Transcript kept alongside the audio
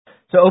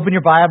So open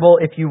your Bible,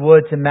 if you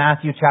would, to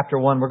Matthew chapter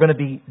 1. We're going to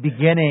be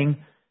beginning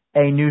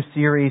a new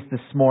series this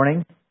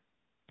morning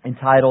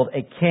entitled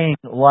A King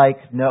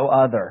Like No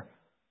Other.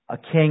 A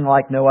King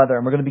Like No Other.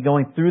 And we're going to be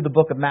going through the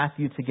book of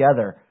Matthew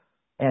together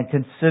and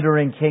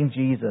considering King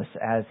Jesus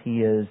as He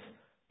is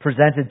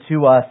presented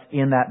to us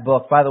in that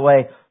book. By the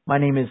way, my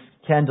name is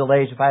Ken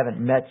Delage. If I haven't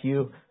met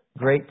you,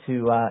 great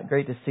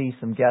to see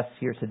some guests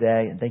here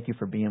today. And thank you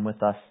for being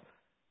with us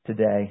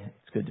today.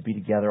 It's good to be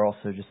together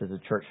also just as a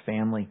church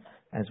family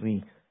as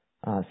we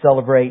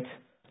celebrate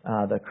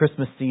the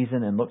Christmas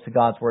season and look to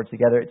God's Word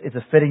together. It's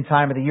a fitting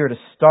time of the year to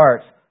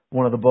start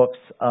one of the books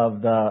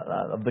of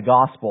the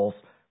Gospels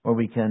where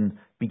we can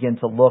begin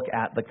to look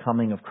at the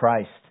coming of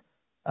Christ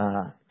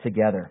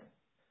together.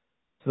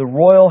 So the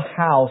royal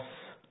house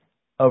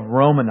of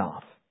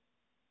Romanov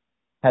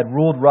had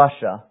ruled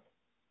Russia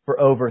for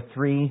over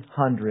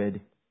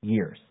 300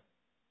 years.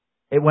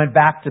 It went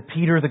back to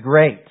Peter the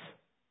Great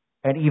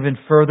and even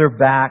further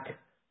back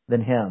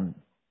than him.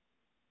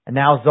 And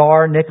now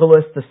Tsar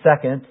Nicholas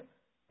II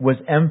was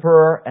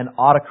emperor and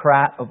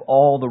autocrat of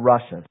all the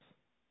Russias,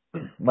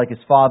 like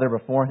his father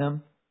before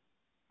him,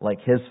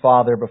 like his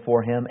father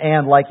before him,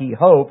 and like he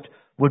hoped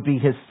would be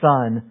his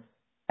son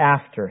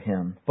after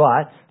him.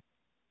 But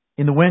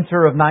in the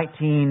winter of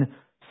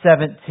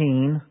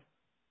 1917,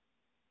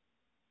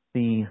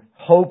 the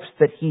hopes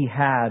that he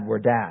had were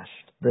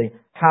dashed. The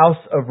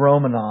House of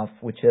Romanov,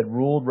 which had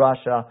ruled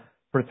Russia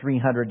for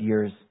 300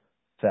 years,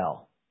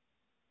 fell.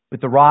 With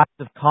the rise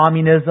of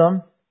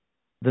communism,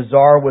 the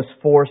Tsar was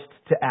forced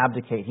to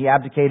abdicate. He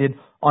abdicated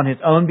on his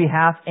own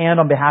behalf and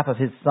on behalf of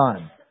his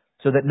son,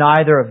 so that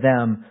neither of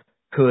them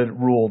could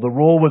rule. The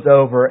rule was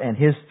over and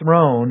his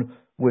throne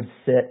would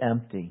sit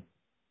empty.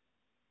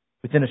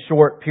 Within a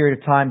short period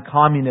of time,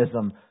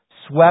 communism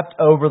swept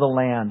over the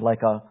land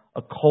like a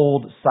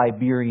cold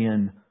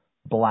Siberian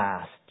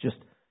blast, just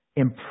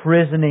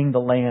imprisoning the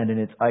land in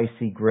its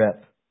icy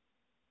grip.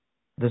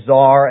 The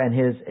Tsar and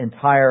his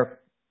entire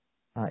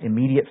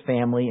immediate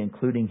family,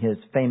 including his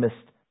famous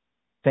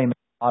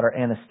daughter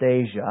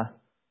Anastasia,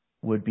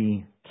 would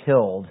be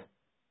killed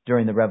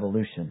during the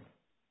revolution.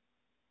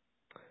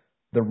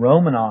 The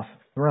Romanov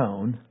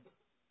throne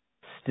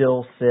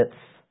still sits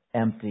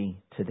empty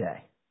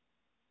today.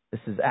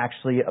 This is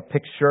actually a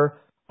picture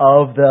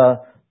of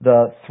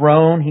the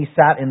throne. He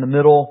sat in the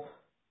middle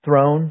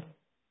throne.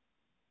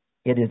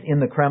 It is in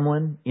the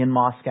Kremlin in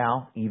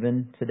Moscow,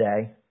 even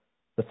today.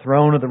 The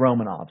throne of the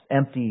Romanovs,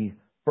 empty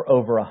for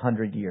over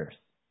 100 years.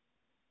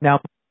 Now,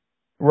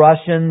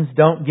 Russians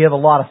don't give a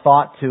lot of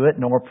thought to it,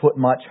 nor put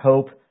much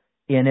hope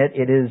in it.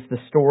 It is the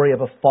story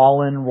of a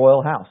fallen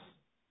royal house,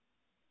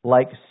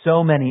 like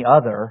so many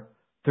other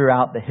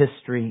throughout the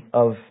history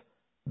of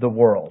the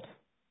world.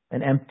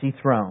 An empty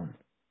throne.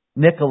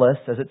 Nicholas,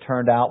 as it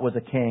turned out, was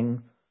a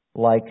king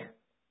like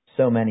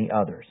so many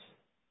others.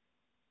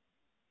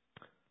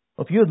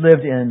 Well, if you had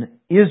lived in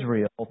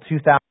Israel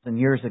 2,000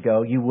 years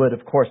ago, you would,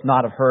 of course,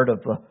 not have heard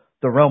of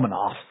the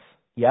Romanovs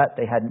yet.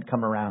 They hadn't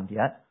come around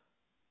yet.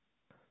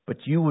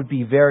 But you would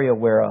be very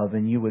aware of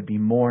and you would be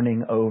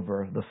mourning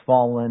over the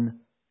fallen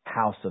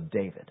house of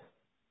David.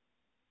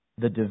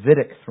 The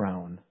Davidic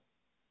throne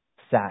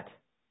sat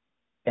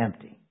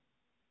empty.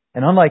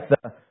 And unlike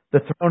the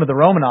throne of the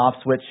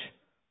Romanovs, which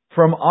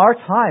from our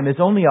time is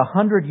only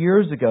 100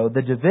 years ago,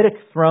 the Davidic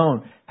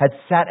throne had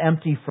sat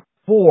empty for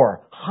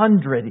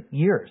 400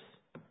 years.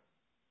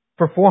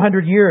 For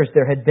 400 years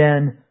there had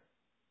been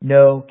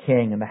no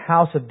king. And the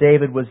house of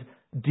David was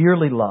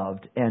dearly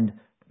loved and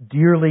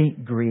dearly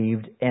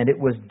grieved, and it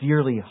was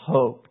dearly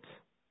hoped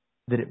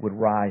that it would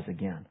rise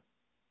again.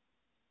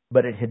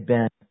 But it had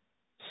been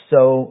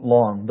so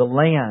long. The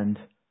land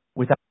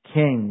without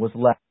king was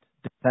left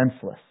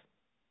defenseless.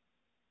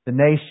 The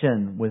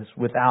nation was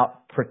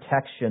without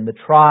protection. The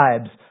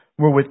tribes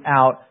were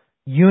without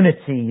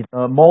unity.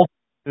 The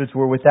multitudes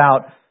were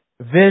without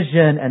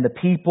vision, and the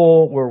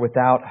people were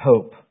without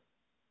hope.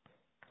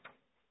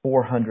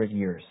 400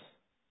 years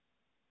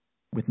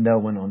with no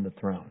one on the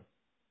throne.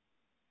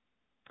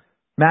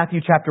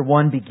 Matthew chapter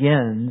 1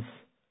 begins,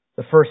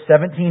 the first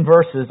 17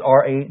 verses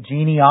are a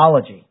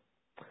genealogy.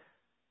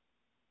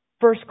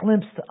 First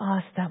glimpse to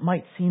us, that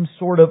might seem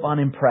sort of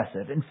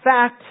unimpressive. In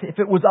fact, if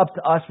it was up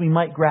to us, we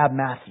might grab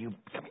Matthew.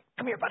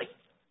 Come here, buddy.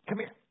 Come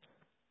here.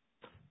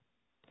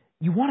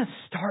 You want to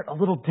start a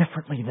little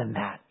differently than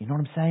that. You know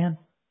what I'm saying?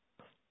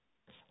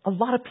 A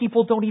lot of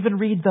people don't even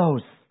read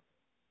those.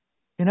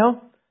 You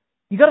know?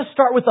 You got to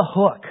start with a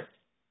hook.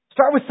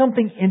 Start with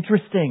something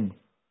interesting.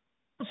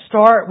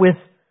 Start with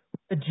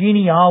a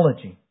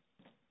genealogy.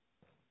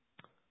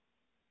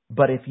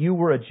 But if you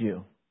were a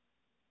Jew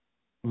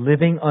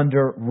living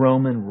under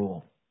Roman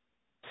rule,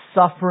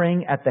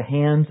 suffering at the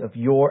hands of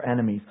your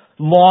enemies,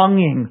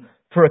 longing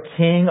for a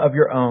king of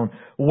your own,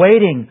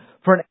 waiting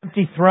for an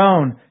empty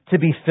throne to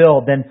be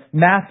filled, then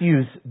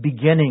Matthew's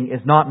beginning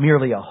is not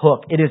merely a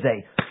hook. It is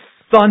a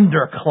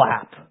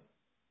thunderclap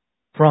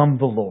from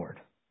the Lord.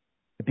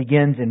 It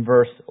begins in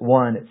verse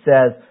 1. It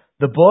says,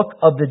 the book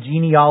of the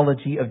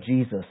genealogy of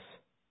Jesus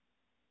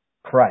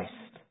Christ,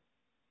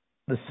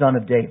 the son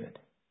of David,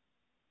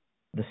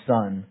 the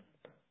son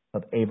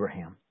of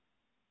Abraham.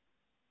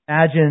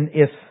 Imagine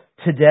if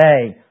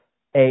today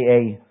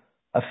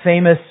a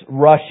famous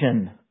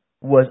Russian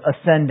was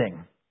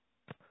ascending.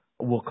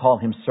 We'll call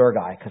him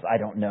Sergei because I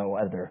don't know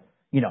other,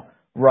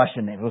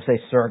 Russian names. We'll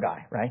say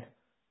Sergei, right?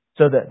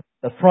 So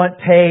the front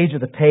page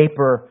of the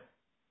paper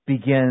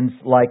begins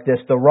like this: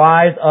 the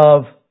rise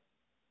of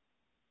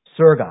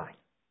Sergei,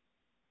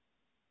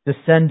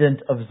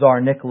 descendant of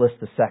Tsar Nicholas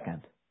II,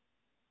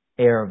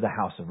 heir of the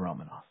House of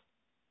Romanov.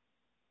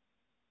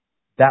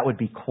 That would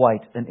be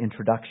quite an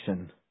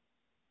introduction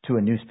to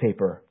a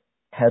newspaper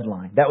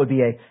headline. That would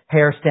be a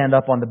hair stand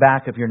up on the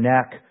back of your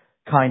neck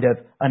kind of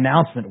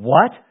announcement.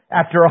 What?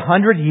 After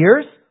 100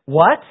 years?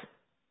 What?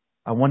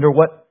 I wonder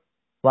what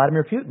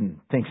Vladimir Putin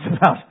thinks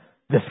about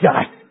this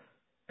guy.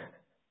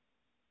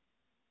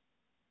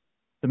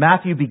 So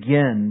Matthew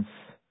begins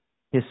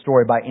his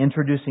story by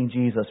introducing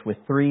Jesus with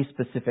three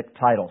specific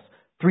titles.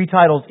 Three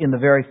titles in the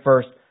very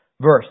first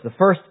verse. The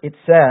first, it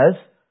says,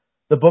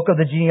 the book of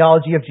the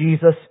genealogy of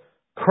Jesus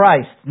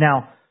Christ.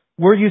 Now,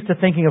 we're used to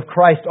thinking of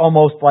Christ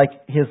almost like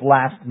his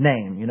last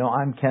name.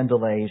 I'm Ken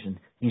Delage and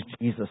he's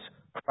Jesus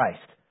Christ.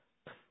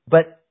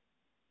 But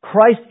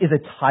Christ is a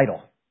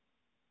title.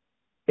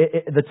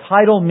 The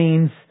title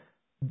means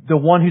the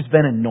one who's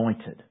been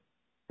anointed,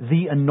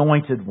 the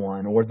anointed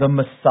one, or the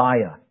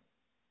Messiah.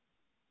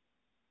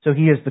 So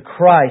he is the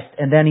Christ,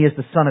 and then he is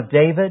the son of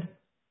David,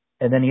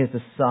 and then he is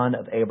the son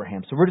of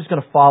Abraham. So we're just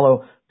going to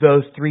follow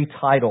those three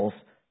titles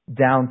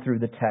down through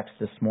the text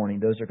this morning.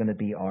 Those are going to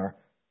be our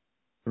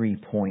 3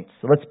 points.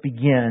 So let's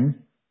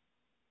begin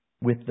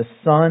with the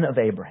son of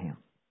Abraham.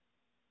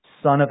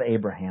 Son of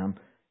Abraham.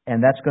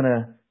 And that's going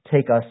to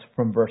take us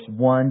from verse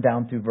 1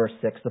 down through verse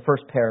 6, the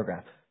first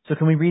paragraph. So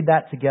can we read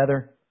that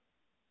together?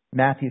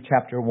 Matthew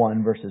chapter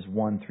 1, verses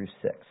 1 through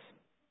 6.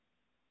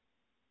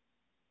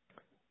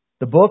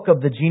 The book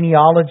of the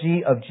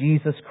genealogy of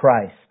Jesus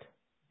Christ,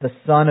 the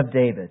son of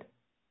David,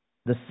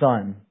 the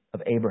son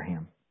of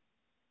Abraham.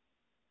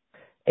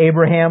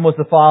 Abraham was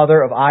the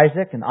father of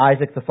Isaac, and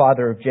Isaac the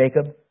father of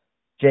Jacob,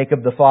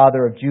 Jacob the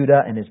father of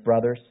Judah and his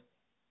brothers,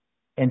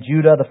 and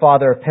Judah the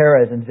father of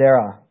Perez and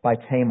Zerah by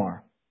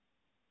Tamar.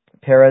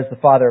 Perez the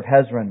father of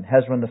Hezron,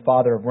 Hezron the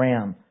father of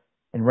Ram,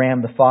 and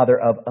Ram the father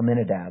of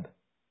Amminadab.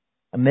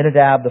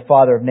 Amminadab the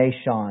father of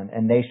Nahshon,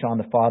 and Nahshon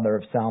the father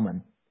of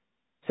Salmon.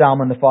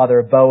 Salmon the father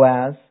of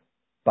Boaz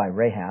by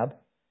Rahab,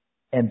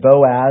 and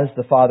Boaz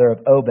the father of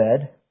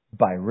Obed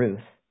by Ruth,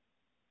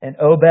 and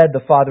Obed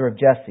the father of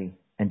Jesse,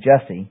 and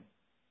Jesse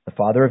the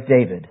father of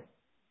David,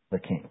 the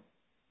king.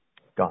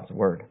 God's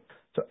word.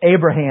 So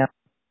Abraham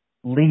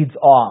leads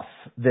off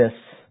this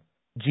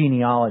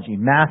genealogy.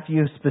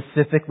 Matthew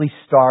specifically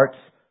starts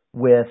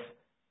with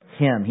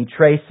him. He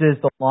traces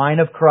the line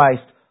of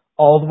Christ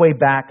all the way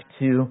back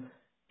to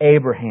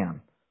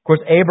Abraham. Of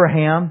course,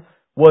 Abraham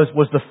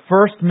was the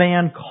first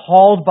man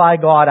called by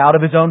God out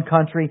of his own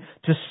country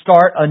to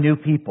start a new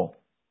people,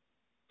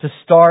 to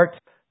start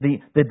the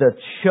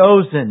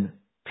chosen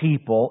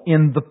people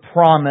in the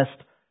promised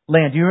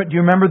land. Do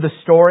you remember the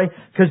story?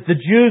 Because the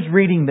Jews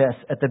reading this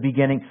at the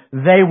beginning,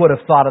 they would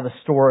have thought of the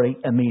story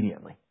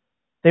immediately.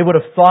 They would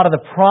have thought of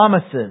the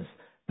promises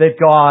that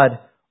God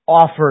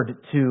offered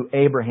to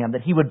Abraham,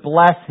 that he would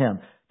bless him,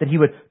 that he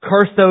would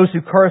curse those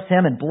who curse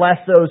him and bless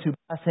those who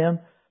bless him.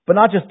 But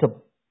not just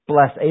to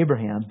bless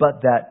Abraham,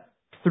 but that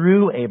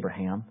through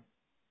Abraham,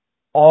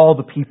 all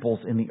the peoples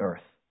in the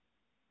earth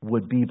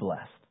would be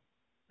blessed.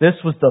 This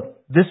was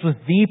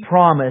the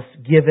promise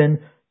given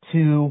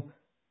to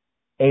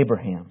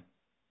Abraham.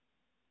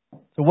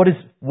 So what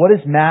is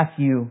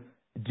Matthew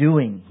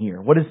doing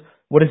here? What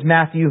is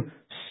Matthew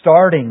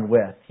starting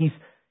with?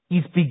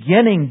 He's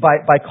beginning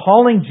by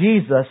calling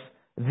Jesus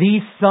the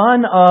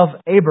son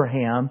of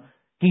Abraham.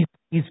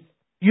 He's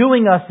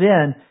viewing us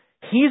in.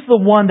 He's the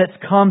one that's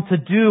come to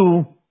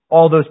do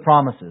all those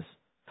promises,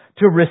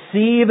 to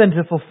receive and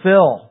to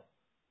fulfill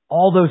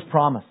all those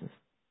promises.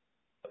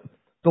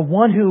 The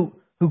one who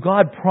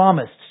God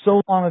promised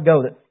so long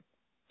ago that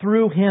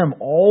through him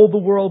all the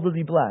world would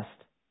be blessed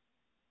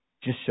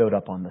just showed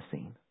up on the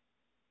scene.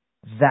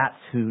 That's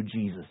who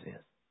Jesus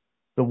is.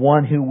 The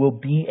one who will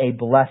be a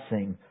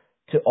blessing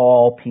to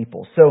all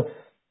people. So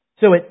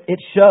it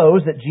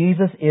shows that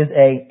Jesus is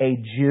a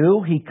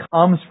Jew. He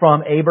comes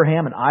from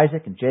Abraham and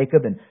Isaac and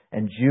Jacob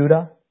and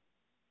Judah.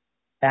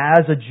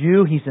 As a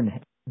Jew, he's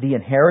the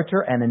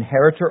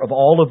inheritor of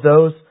all of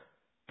those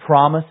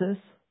promises.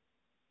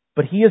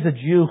 But he is a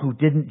Jew who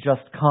didn't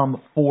just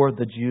come for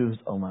the Jews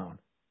alone.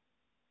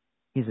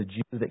 He's a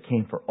Jew that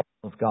came for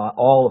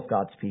all of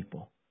God's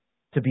people,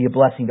 to be a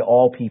blessing to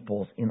all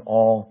peoples in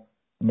all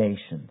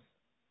nations.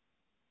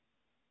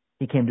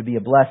 He came to be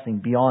a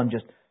blessing beyond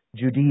just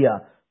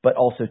Judea, but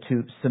also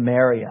to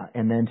Samaria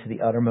and then to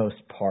the uttermost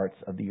parts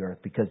of the earth,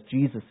 because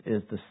Jesus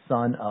is the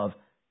son of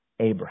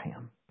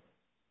Abraham.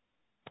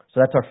 So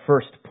that's our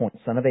first point,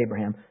 son of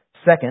Abraham.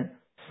 Second,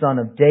 son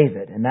of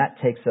David. And that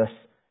takes us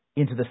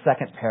into the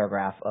second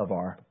paragraph of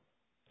our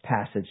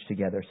passage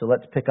together. So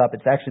let's pick up.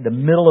 It's actually the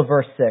middle of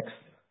verse 6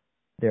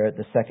 there at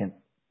the second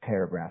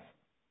paragraph.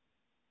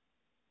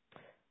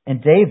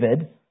 And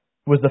David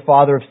was the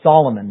father of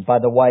Solomon by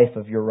the wife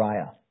of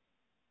Uriah.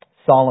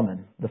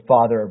 Solomon, the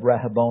father of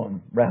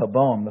Rehoboam.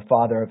 Rehoboam, the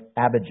father of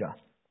Abijah.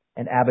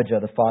 And Abijah,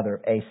 the father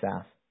of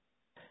Asaph.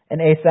 And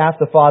Asaph,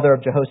 the father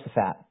of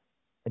Jehoshaphat.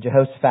 And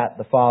Jehoshaphat,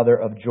 the father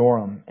of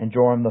Joram. And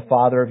Joram, the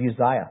father of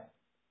Uzziah.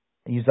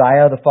 And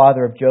Uzziah, the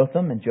father of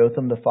Jotham. And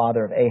Jotham, the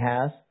father of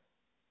Ahaz.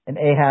 And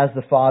Ahaz,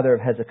 the father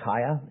of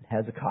Hezekiah. And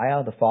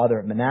Hezekiah, the father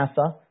of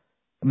Manasseh.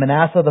 And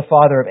Manasseh, the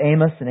father of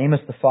Amos. And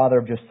Amos, the father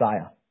of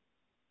Josiah.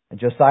 And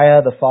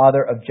Josiah, the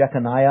father of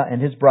Jeconiah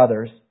and his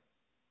brothers,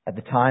 at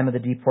the time of the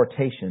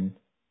deportation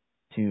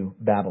to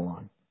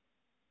Babylon.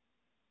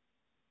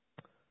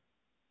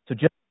 So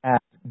just as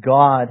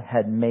God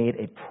had made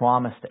a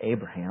promise to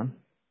Abraham,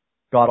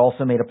 God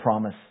also made a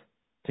promise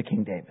to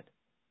King David.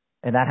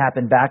 And that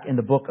happened back in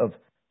the book of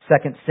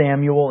 2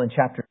 Samuel in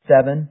chapter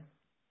 7.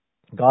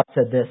 God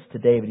said this to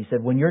David. He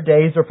said, "When your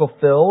days are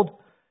fulfilled,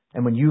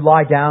 and when you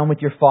lie down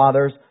with your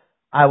fathers,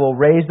 I will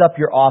raise up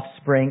your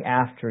offspring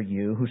after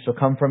you, who shall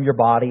come from your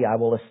body. I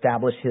will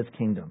establish his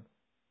kingdom.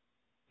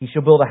 He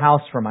shall build a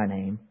house for my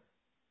name,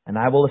 and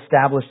I will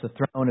establish the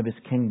throne of his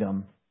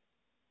kingdom."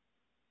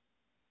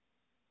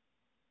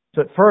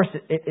 So at first,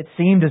 it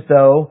seemed as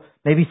though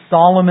maybe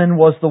Solomon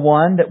was the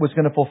one that was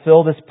going to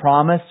fulfill this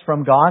promise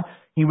from God.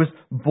 He was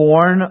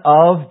born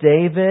of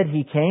David.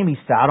 He came. He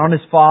sat on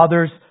his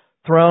father's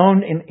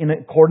throne in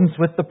accordance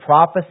with the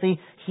prophecy.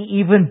 He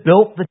even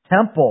built the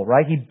temple,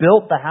 right? He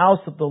built the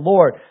house of the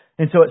Lord.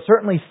 And so it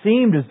certainly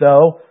seemed as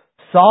though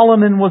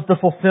Solomon was the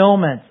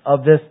fulfillment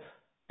of this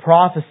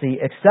prophecy,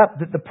 except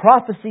that the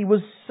prophecy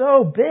was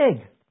so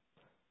big.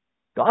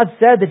 God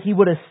said that He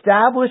would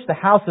establish the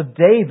house of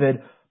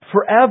David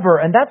forever.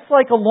 And that's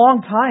like a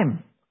long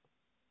time.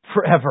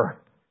 Forever.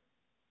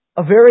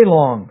 A very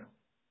long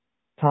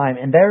time.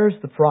 And there's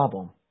the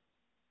problem.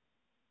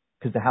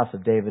 Because the house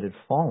of David had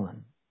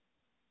fallen.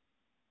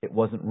 It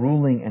wasn't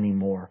ruling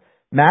anymore.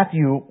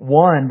 Matthew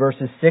 1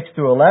 verses 6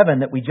 through 11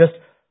 that we just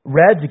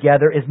read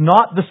together is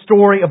not the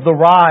story of the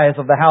rise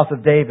of the house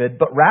of David,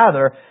 but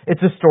rather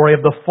it's a story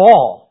of the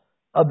fall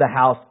of the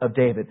house of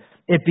David.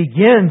 It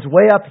begins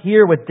way up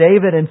here with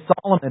David and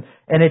Solomon,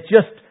 and it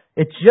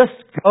just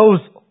goes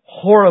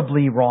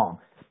horribly wrong.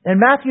 And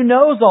Matthew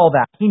knows all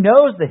that. He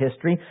knows the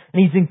history,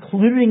 and he's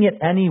including it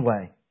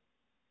anyway.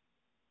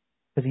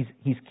 Because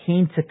he's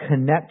keen to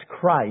connect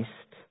Christ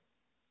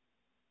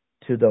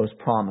to those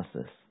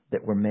promises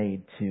that were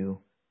made to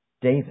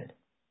David.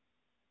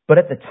 But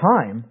at the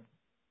time,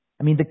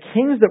 the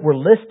kings that were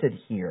listed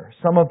here,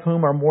 some of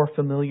whom are more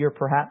familiar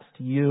perhaps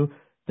to you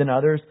than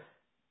others,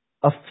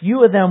 a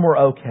few of them were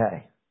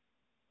okay.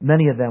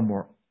 Many of them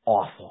were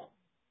awful.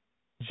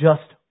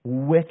 Just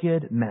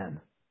wicked men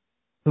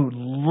who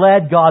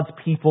led God's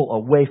people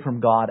away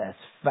from God as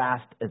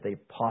fast as they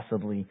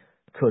possibly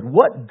could.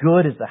 What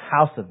good is the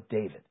house of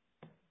David?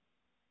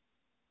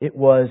 It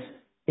was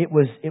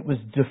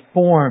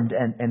deformed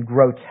and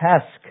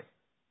grotesque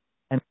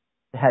and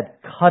had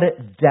cut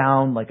it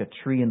down like a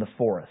tree in the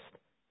forest.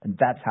 And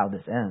that's how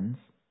this ends.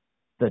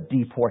 The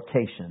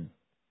deportation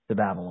to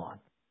Babylon.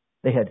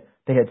 They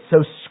had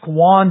so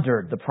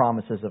squandered the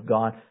promises of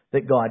God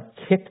that God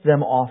kicked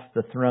them off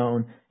the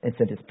throne and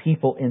sent His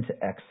people into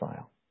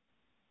exile.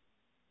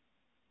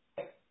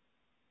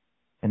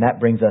 And that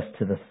brings us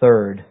to the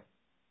third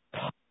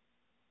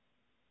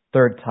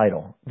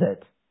title that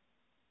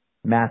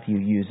Matthew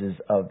uses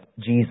of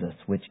Jesus,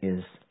 which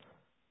is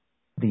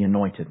the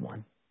Anointed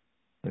One,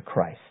 the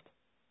Christ.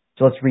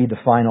 So let's read the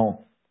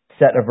final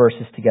set of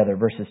verses together,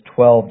 verses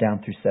 12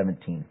 down through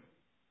 17.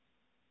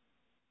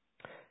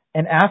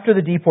 And after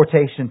the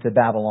deportation to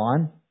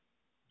Babylon,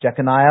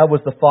 Jeconiah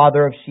was the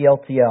father of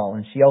Shealtiel,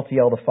 and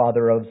Shealtiel the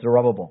father of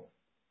Zerubbabel,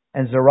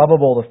 and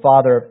Zerubbabel the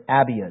father of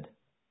Abiud,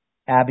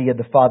 Abiud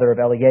the father of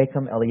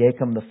Eliakim,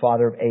 Eliakim the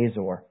father of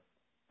Azor,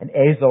 and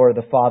Azor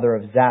the father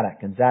of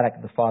Zadok, and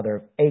Zadok the father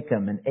of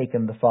Achim, and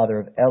Achim the father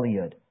of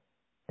Eliud,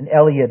 and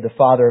Eliud the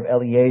father of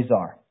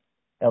Eleazar,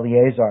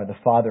 Eleazar the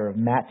father of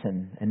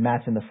Mattan, and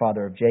Mattan the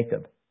father of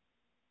Jacob,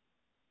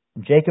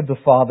 and Jacob the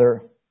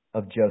father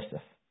of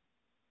Joseph,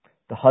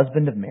 the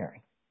husband of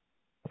Mary,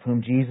 of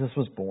whom Jesus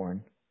was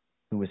born,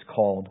 who was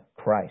called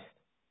Christ.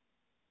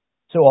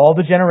 So all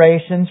the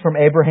generations from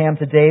Abraham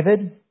to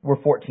David were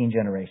 14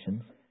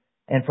 generations.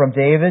 And from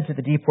David to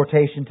the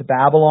deportation to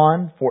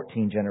Babylon,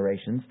 14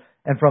 generations.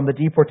 And from the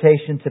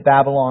deportation to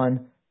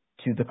Babylon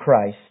to the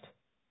Christ,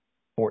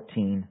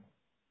 14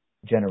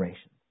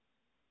 generations.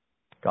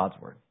 God's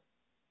Word.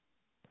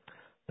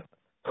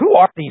 Who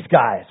are these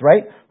guys,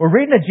 right? We're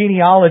reading a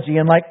genealogy,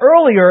 and like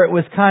earlier it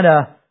was kind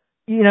of,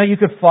 you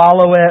could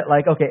follow it,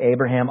 like, okay,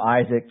 Abraham,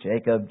 Isaac,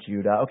 Jacob,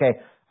 Judah. Okay,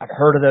 I've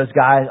heard of those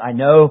guys. I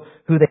know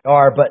who they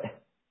are, but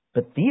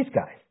these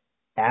guys,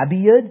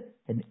 Abiud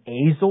and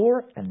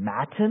Azor and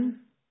Mattan,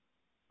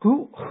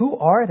 who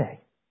are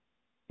they?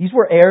 These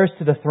were heirs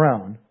to the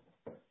throne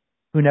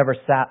who never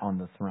sat on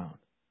the throne.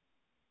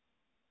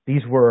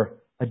 These were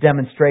a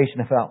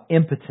demonstration of how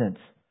impotent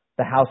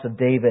the house of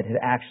David had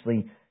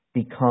actually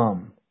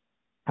become,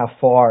 how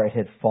far it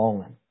had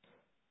fallen.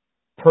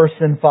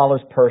 Person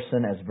follows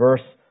person, as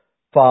verse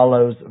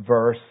follows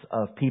verse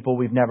of people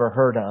we've never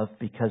heard of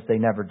because they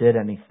never did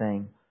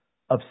anything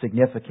of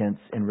significance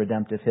in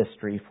redemptive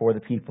history for the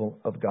people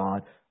of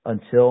God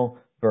until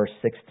verse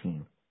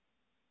 16,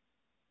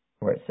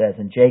 where it says,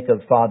 "And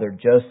Jacob fathered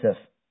Joseph,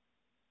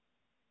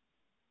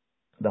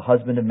 the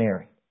husband of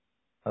Mary,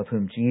 of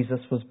whom Jesus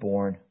was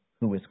born,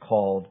 who is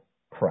called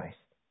Christ."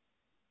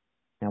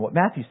 Now what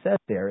Matthew says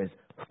there is,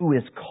 who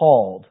is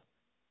called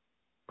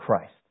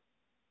Christ.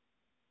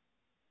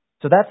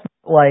 So that's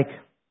like,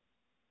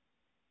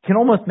 can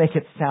almost make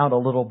it sound a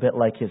little bit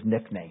like his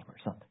nickname or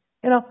something.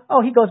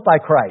 Oh, he goes by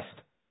Christ,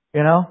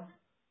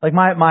 Like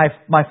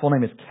my full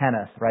name is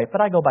Kenneth, right?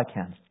 But I go by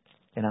Ken,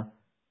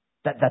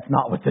 That's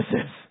not what this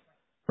is,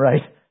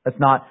 right? That's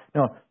not,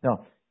 no.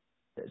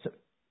 So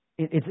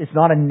it's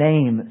not a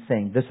name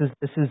thing. This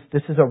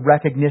is a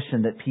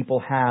recognition that people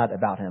had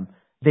about him.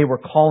 They were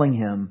calling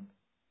him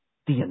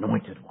the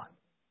Anointed One.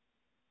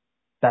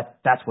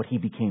 That's what he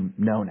became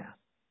known as.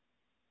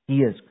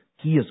 He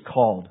is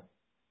called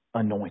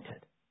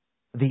Anointed,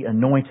 the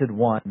Anointed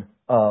One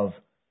of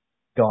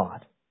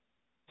God.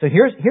 So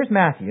here's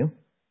Matthew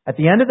at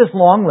the end of this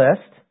long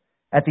list,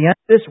 at the end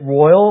of this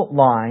royal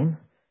line,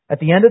 at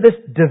the end of this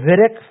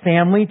Davidic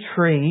family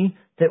tree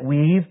that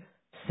we've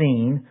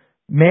seen.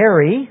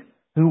 Mary,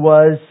 who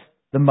was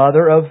the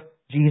mother of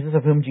Jesus,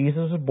 of whom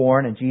Jesus was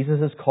born, and Jesus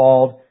is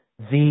called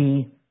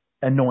the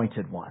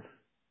Anointed One.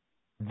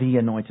 The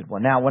Anointed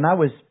One. Now, when I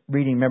was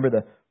reading, remember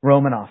the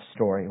Romanov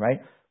story,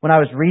 right? When I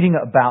was reading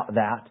about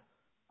that,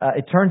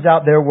 it turns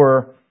out there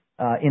were,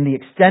 in the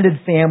extended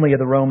family of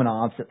the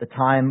Romanovs at the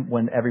time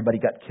when everybody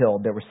got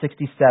killed, there were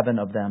 67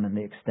 of them in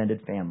the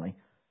extended family.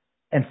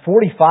 And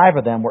 45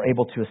 of them were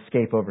able to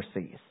escape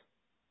overseas.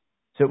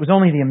 So it was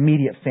only the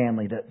immediate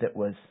family that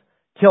was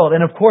killed.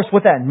 And of course,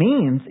 what that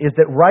means is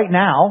that right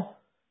now,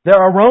 there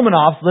are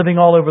Romanovs living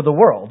all over the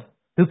world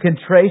who can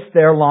trace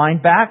their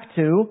line back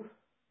to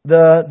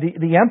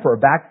the emperor,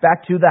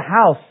 back to the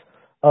house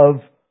of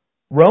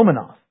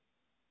Romanov.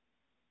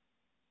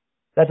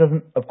 That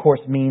doesn't, of course,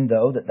 mean,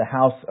 though, that the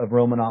house of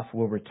Romanov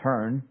will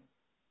return.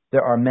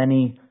 There are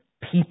many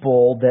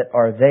people that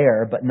are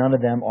there, but none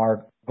of them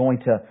are going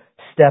to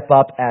step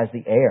up as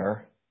the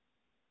heir.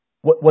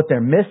 What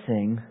they're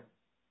missing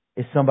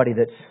is somebody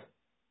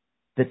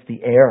that's the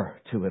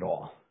heir to it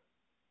all,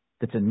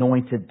 that's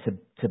anointed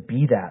to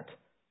be that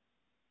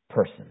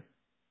person.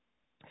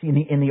 See,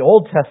 in the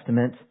Old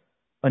Testament,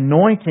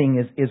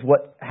 anointing is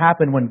what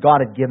happened when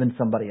God had given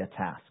somebody a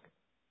task.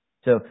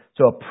 So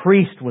a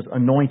priest was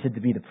anointed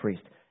to be the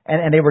priest.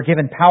 And they were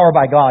given power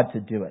by God to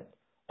do it.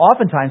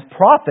 Oftentimes,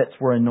 prophets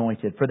were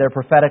anointed for their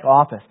prophetic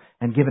office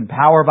and given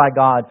power by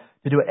God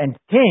to do it. And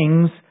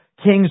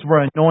kings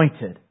were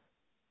anointed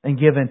and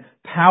given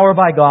power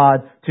by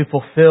God to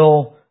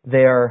fulfill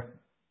their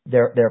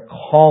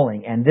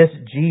calling. And this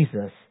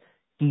Jesus,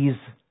 He's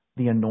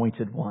the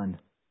Anointed One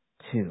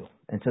too.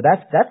 And so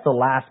that's the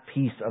last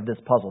piece of this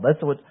puzzle.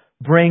 That's what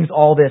brings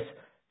all this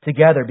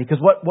together. Because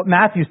what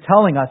Matthew's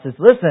telling us is,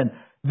 listen,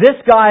 this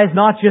guy is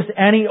not just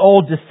any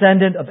old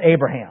descendant of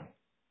Abraham.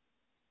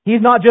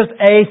 He's not just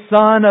a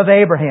son of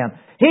Abraham.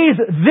 He's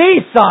the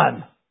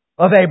son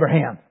of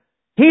Abraham.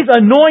 He's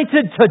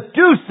anointed to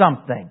do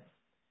something.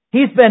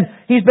 He's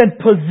been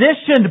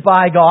positioned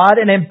by God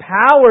and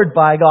empowered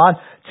by God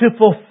to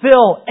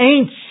fulfill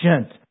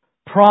ancient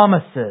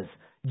promises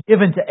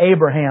given to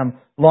Abraham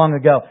long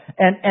ago.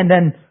 And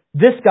then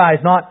this guy is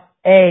not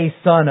a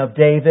son of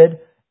David,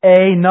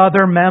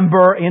 another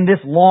member in this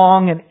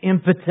long and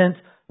impotent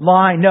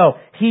line. No,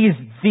 He's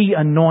the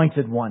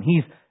Anointed One.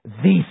 He's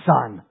the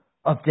Son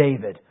of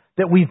David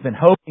that we've been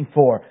hoping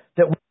for,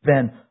 that we've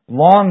been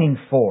longing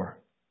for.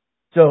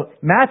 So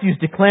Matthew's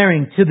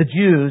declaring to the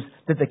Jews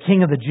that the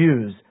King of the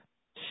Jews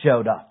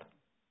showed up.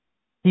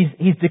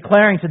 He's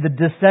declaring to the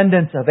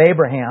descendants of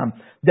Abraham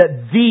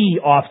that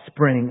the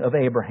offspring of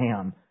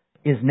Abraham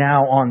is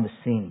now on the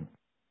scene.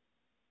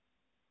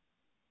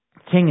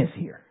 King is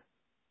here.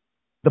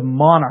 The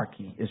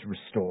monarchy is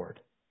restored.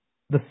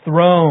 The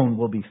throne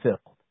will be filled.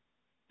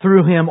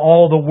 Through Him,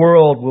 all the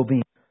world will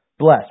be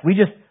blessed. We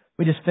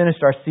just finished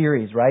our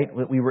series, right?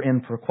 We were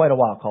in for quite a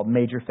while called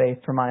Major Faith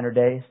for Minor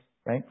Days,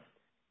 right?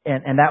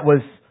 And that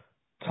was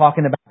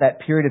talking about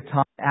that period of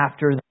time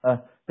after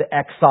the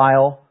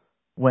exile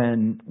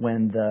when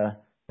the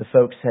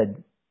folks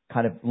had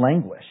kind of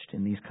languished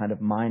in these kind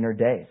of minor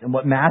days. And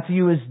what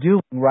Matthew is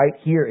doing right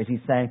here is he's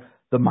saying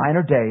the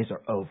minor days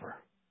are over.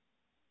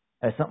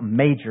 There's something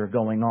major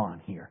going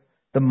on here.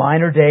 The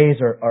minor days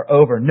are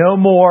over. No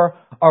more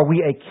are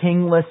we a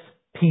kingless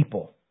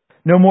people.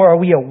 No more are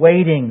we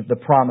awaiting the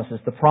promises.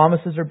 The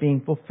promises are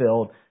being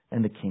fulfilled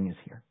and the King is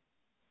here.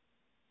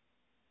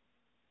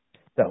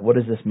 So what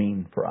does this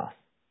mean for us?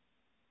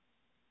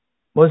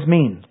 What does it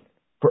mean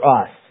for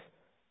us?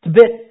 It's a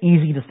bit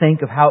easy to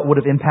think of how it would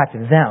have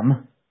impacted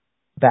them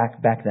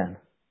back then.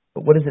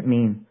 But what does it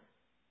mean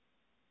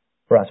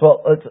for us?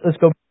 Well, let's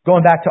go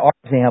going back to our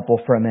example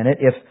for a minute.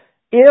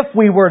 If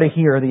we were to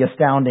hear the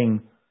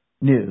astounding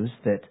news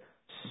that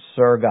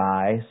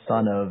Sergei,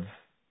 son of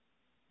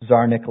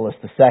Tsar Nicholas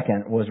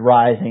II, was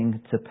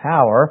rising to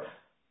power,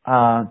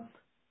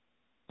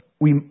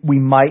 We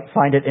might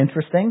find it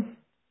interesting,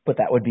 but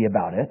that would be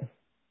about it.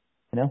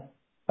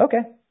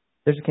 Okay,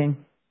 there's a king.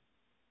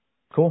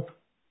 Cool.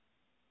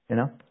 It'd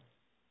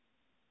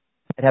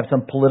have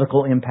some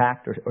political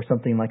impact or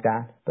something like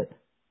that. But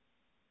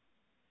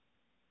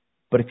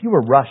if you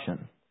were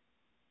Russian,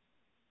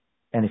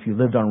 and if you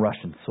lived on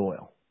Russian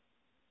soil,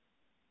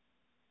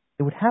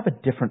 it would have a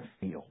different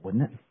feel,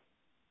 wouldn't it?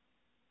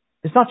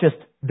 It's not just,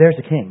 there's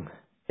a king.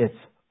 It's,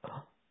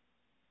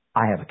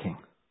 I have a king.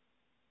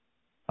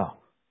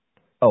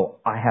 Oh,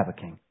 I have a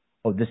king.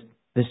 Oh,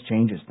 this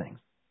changes things.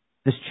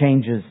 This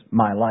changes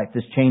my life.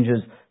 This changes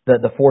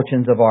the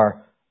fortunes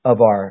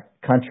of our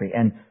country.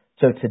 And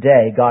so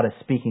today, God is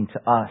speaking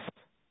to us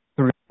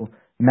through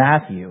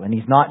Matthew. And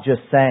He's not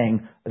just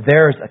saying,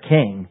 there's a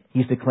king.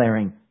 He's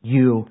declaring,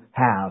 you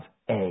have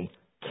a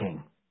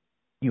king.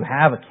 You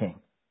have a king.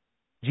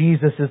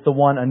 Jesus is the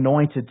one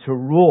anointed to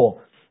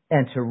rule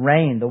and to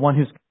reign, the one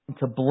who's come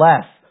to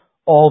bless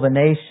all the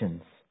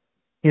nations.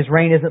 His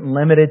reign isn't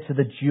limited to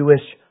the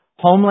Jewish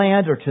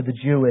homeland or to the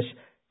Jewish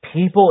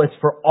people. It's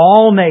for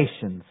all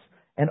nations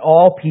and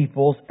all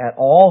peoples at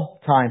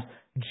all times.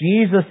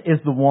 Jesus is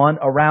the one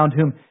around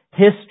whom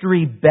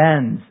history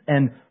bends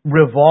and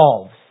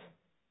revolves.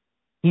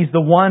 He's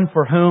the one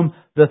for whom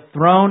the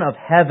throne of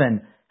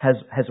heaven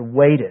has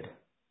waited.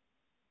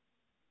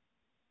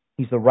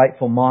 He's the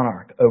rightful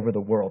monarch over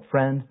the world.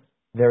 Friend,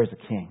 there is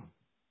a king.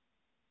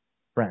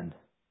 Friend,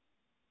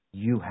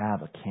 you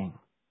have a king.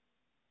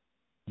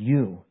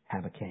 You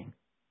have a king.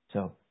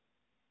 So,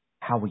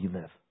 how will you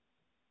live?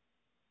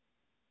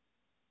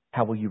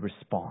 How will you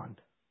respond,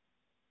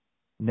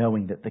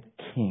 knowing that the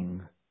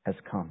king has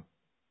come?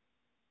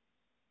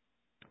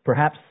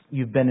 Perhaps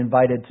you've been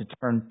invited to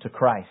turn to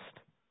Christ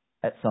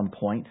at some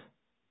point,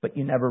 but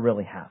you never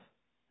really have.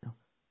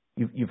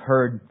 You've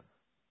heard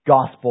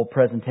gospel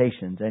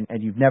presentations,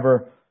 and you've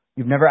never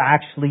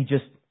actually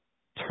just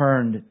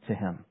turned to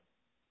Him.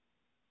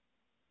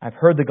 I've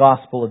heard the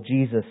gospel of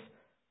Jesus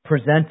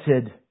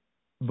presented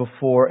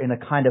before in a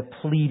kind of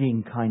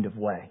pleading kind of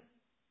way.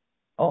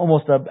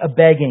 Almost a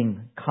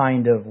begging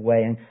kind of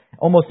way, and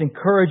almost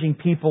encouraging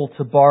people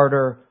to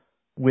barter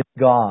with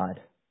God.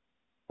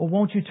 Well,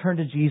 won't you turn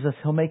to Jesus?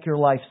 He'll make your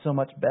life so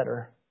much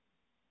better.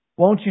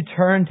 Won't you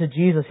turn to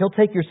Jesus? He'll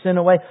take your sin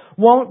away.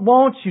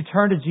 Won't you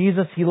turn to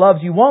Jesus? He loves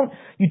you. Won't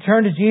you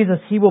turn to Jesus?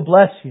 He will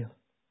bless you.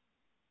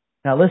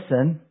 Now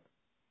listen,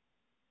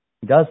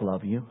 He does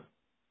love you,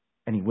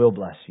 and He will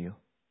bless you,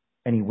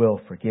 and He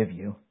will forgive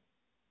you.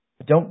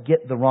 But don't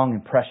get the wrong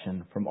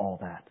impression from all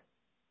that.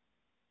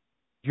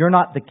 You're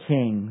not the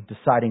king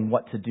deciding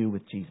what to do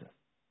with Jesus.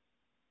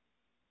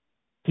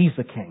 He's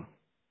the king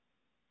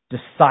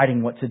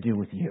deciding what to do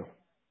with you.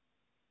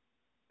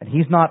 And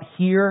He's not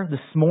here this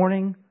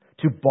morning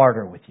to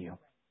barter with you.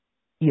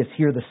 He is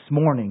here this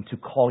morning to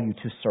call you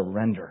to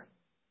surrender.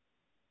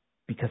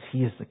 Because He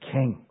is the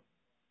king.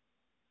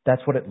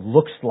 That's what it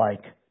looks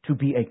like to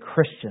be a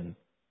Christian.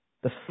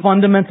 The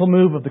fundamental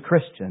move of the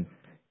Christian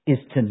is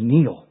to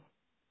kneel.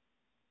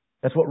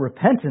 That's what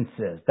repentance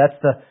is. That's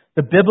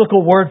the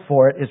biblical word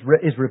for it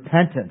is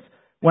repentance.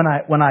 When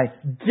I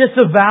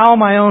disavow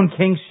my own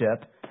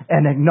kingship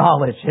and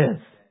acknowledge His.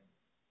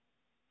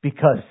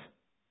 Because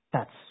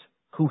that's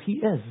who He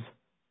is.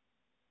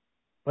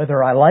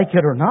 Whether I like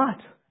it or not,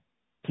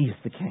 He's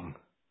the king.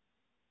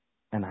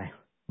 And I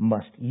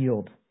must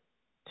yield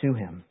to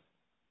Him.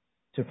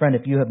 So friend,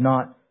 if you have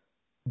not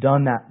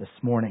done that this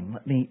morning,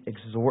 let me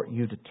exhort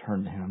you to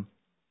turn to Him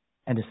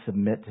and to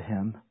submit to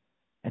Him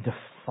and to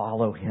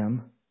follow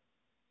Him.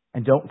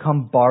 And don't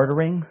come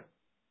bartering.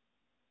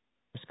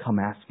 Just come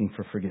asking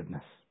for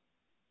forgiveness.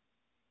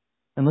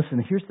 And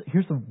listen,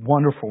 here's the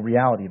wonderful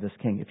reality of this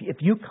king. If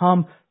you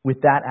come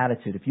with that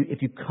attitude,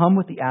 if you come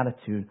with the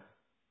attitude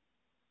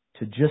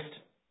to just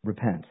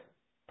repent,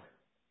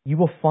 you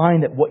will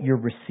find that what you're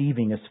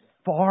receiving is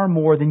far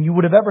more than you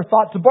would have ever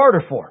thought to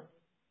barter for.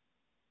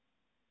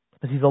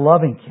 Because He's a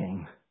loving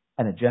king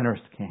and a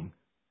generous king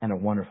and a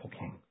wonderful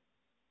king.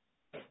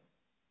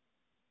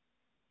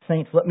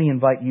 Saints, let me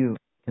invite you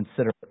to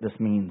consider what this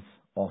means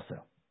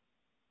also.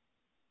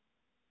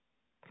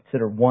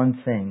 Consider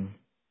one thing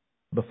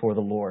before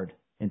the Lord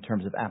in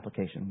terms of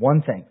application.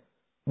 One thing,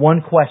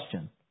 one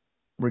question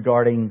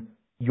regarding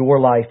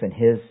your life and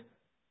His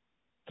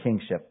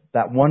kingship.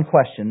 That one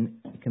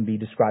question can be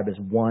described as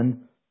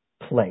one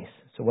place.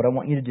 So what I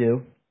want you to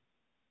do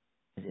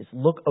is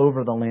look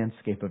over the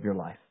landscape of your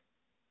life.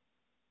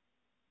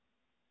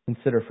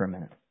 Consider for a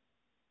minute.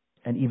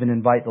 And even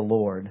invite the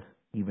Lord,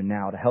 even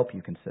now, to help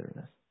you consider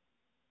this.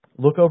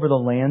 Look over the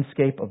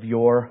landscape of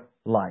your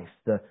life,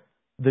 the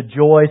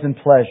joys and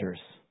pleasures,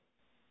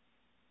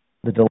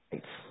 the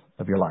delights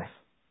of your life,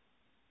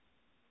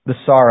 the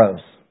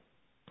sorrows,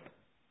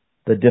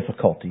 the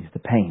difficulties, the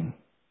pain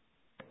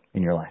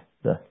in your life,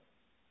 the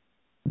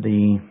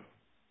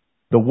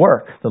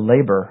work, the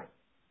labor,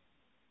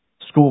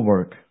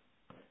 schoolwork,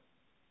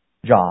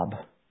 job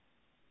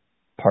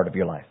part of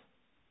your life,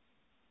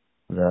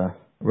 the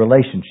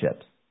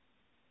relationships,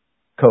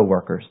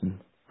 co-workers and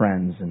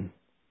friends and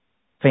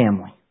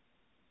family,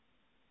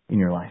 in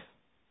your life?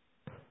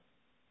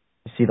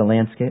 You see the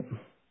landscape?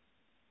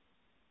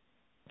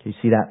 Can you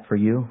see that for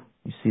you?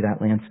 You see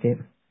that landscape?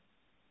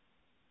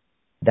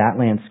 That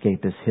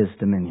landscape is His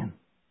dominion.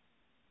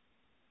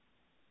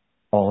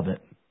 All of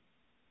it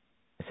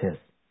is His.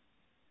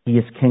 He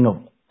is king of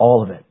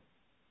all of it.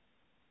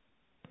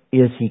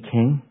 Is He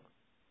king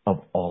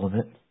of all of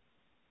it?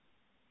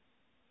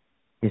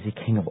 Is He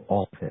king of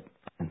all of it?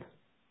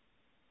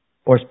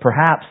 Or is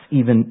perhaps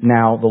even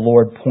now the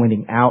Lord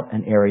pointing out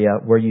an area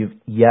where you've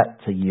yet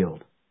to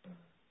yield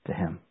to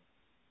Him?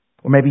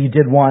 Or maybe you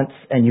did once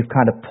and you've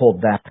kind of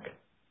pulled back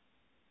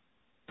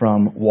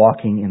from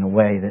walking in a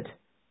way that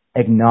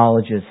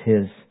acknowledges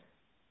His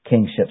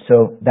kingship.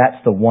 So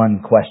that's the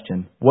one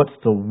question. What's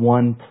the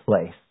one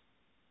place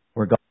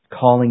where God's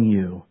calling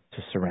you to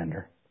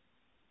surrender?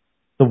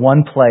 The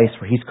one place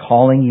where He's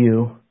calling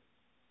you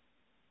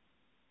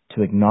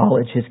to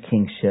acknowledge His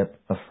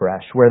kingship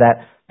afresh. Where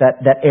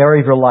that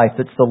area of your life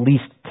that's the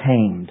least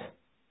tamed,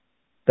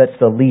 that's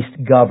the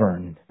least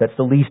governed, that's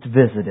the least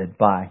visited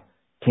by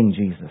King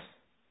Jesus.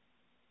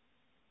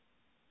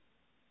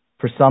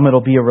 For some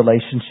it'll be a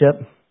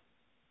relationship,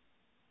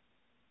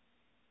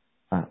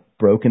 a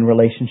broken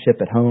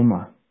relationship at home,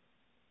 a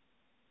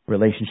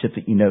relationship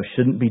that you know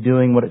shouldn't be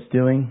doing what it's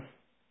doing.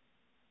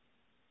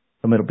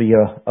 Some it'll be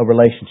a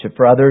relationship.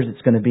 For others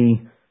it's going to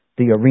be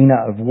the arena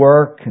of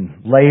work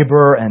and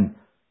labor and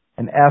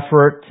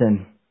effort,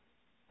 and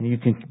you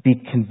can be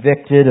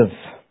convicted of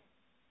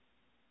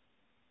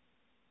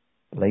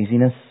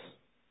laziness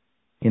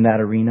in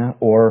that arena,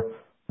 or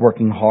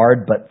working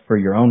hard but for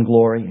your own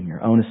glory and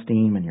your own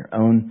esteem and your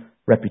own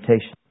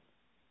reputation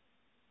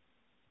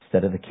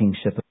instead of the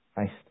kingship of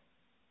Christ.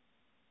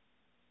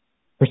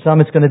 For some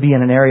it's going to be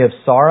in an area of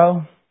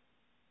sorrow.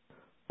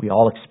 We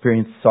all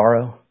experience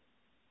sorrow.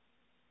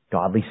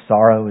 Godly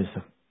sorrow is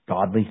a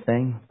godly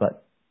thing,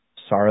 but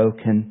sorrow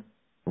can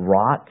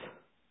rot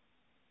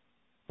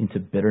into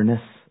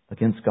bitterness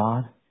against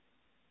God,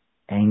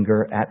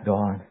 anger at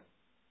God,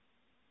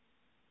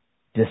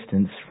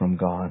 distance from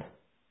God.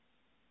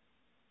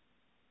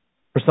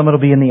 For some it'll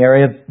be in the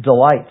area of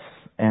delights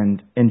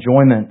and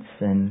enjoyments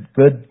and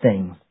good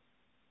things.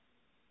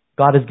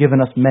 God has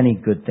given us many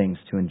good things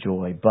to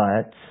enjoy,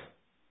 but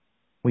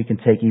we can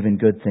take even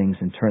good things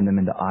and turn them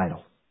into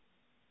idols.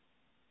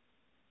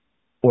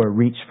 Or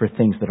reach for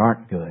things that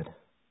aren't good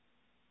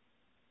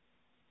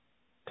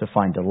to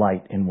find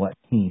delight in what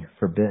He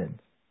forbids.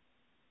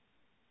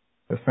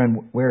 But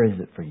friend, where is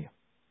it for you?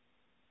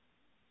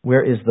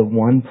 Where is the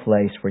one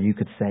place where you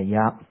could say,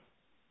 yeah,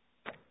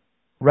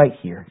 right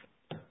here.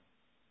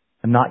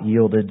 I'm not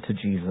yielded to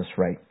Jesus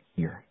right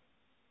here.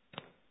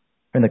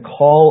 And the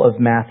call of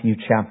Matthew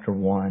chapter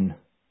 1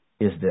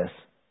 is this: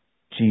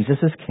 Jesus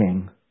is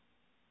king,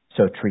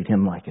 so treat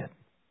Him like it.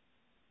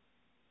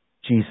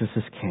 Jesus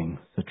is king,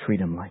 so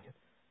treat Him like it.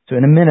 So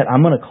in a minute,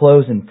 I'm going to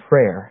close in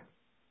prayer.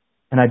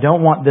 And I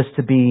don't want this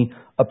to be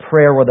a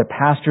prayer where the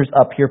pastor's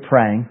up here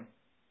praying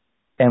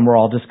and we're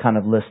all just kind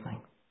of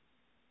listening.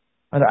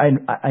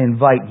 I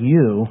invite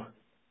you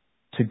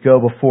to go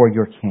before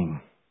your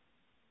King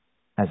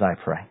as I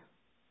pray.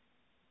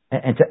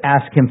 And to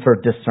ask Him for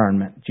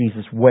discernment.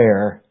 Jesus,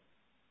 where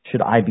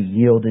should I be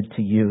yielded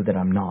to You that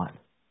I'm not?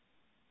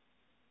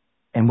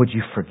 And would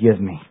You forgive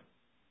me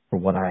for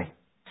what I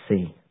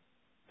see?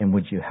 And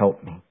would You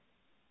help me?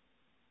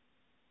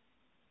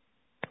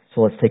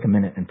 So let's take a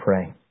minute and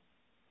pray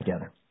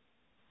together.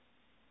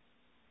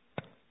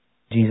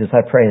 Jesus,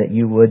 I pray that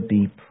You would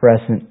be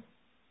present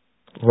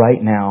right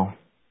now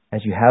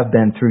as You have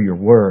been through Your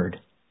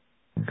Word.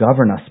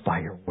 Govern us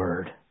by Your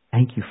Word.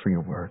 Thank You for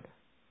Your Word.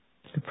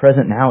 Be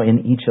present now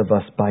in each of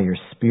us by Your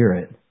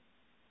Spirit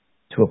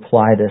to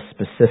apply this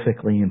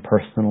specifically and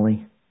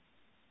personally.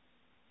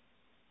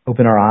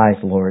 Open our eyes,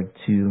 Lord,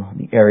 to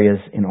the areas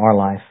in our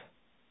life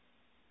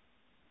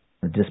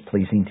that are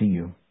displeasing to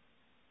You.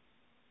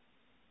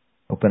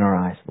 Open our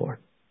eyes, Lord,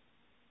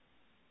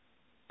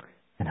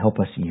 and help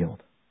us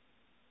yield.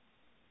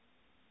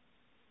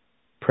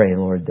 Pray,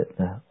 Lord, that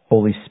the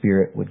Holy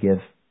Spirit would give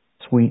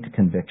sweet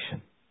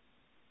conviction.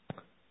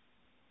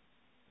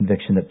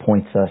 Conviction that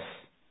points us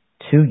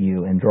to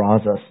You and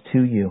draws us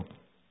to You.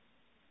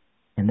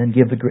 And then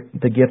give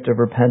the gift of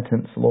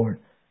repentance, Lord,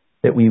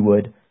 that we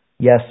would,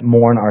 yes,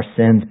 mourn our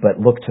sins, but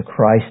look to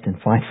Christ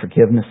and find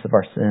forgiveness of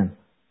our sin.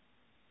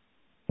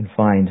 And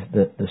find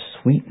the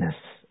sweetness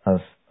of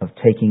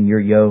taking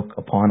Your yoke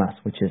upon us,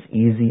 which is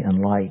easy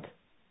and light.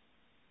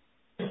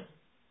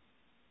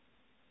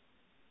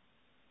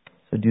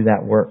 So do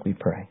that work, we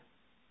pray.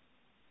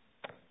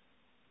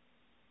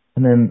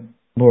 And then,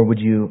 Lord, would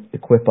You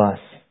equip us,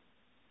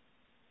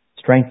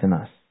 strengthen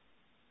us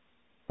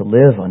to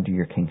live under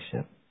Your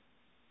kingship.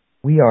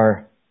 We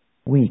are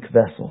weak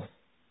vessels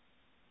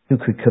who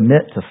could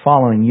commit to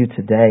following You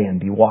today and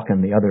be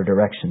walking the other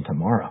direction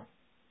tomorrow.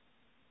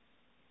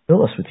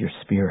 Fill us with Your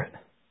Spirit,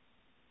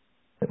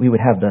 that we would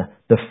have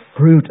the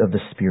fruit of the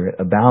Spirit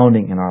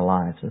abounding in our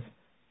lives,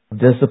 of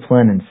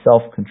discipline and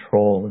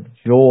self-control, of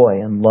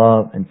joy and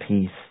love and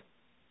peace.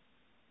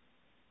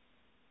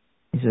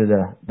 These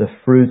are the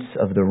fruits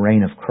of the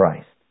reign of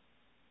Christ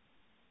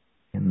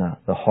in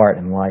the heart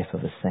and life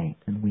of a saint,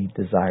 and we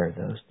desire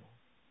those.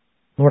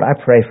 Lord,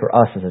 I pray for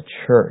us as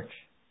a church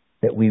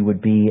that we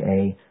would be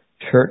a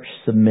church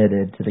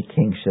submitted to the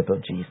kingship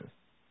of Jesus.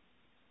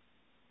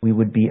 We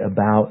would be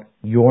about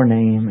your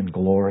name and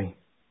glory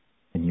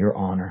and your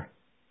honor.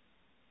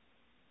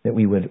 That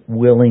we would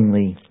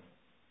willingly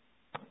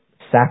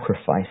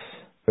sacrifice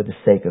for the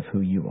sake of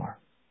who you are.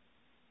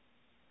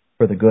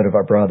 For the good of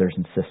our brothers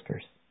and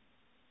sisters.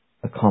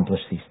 Accomplish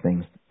these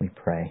things, we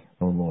pray,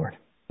 O Lord.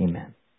 Amen.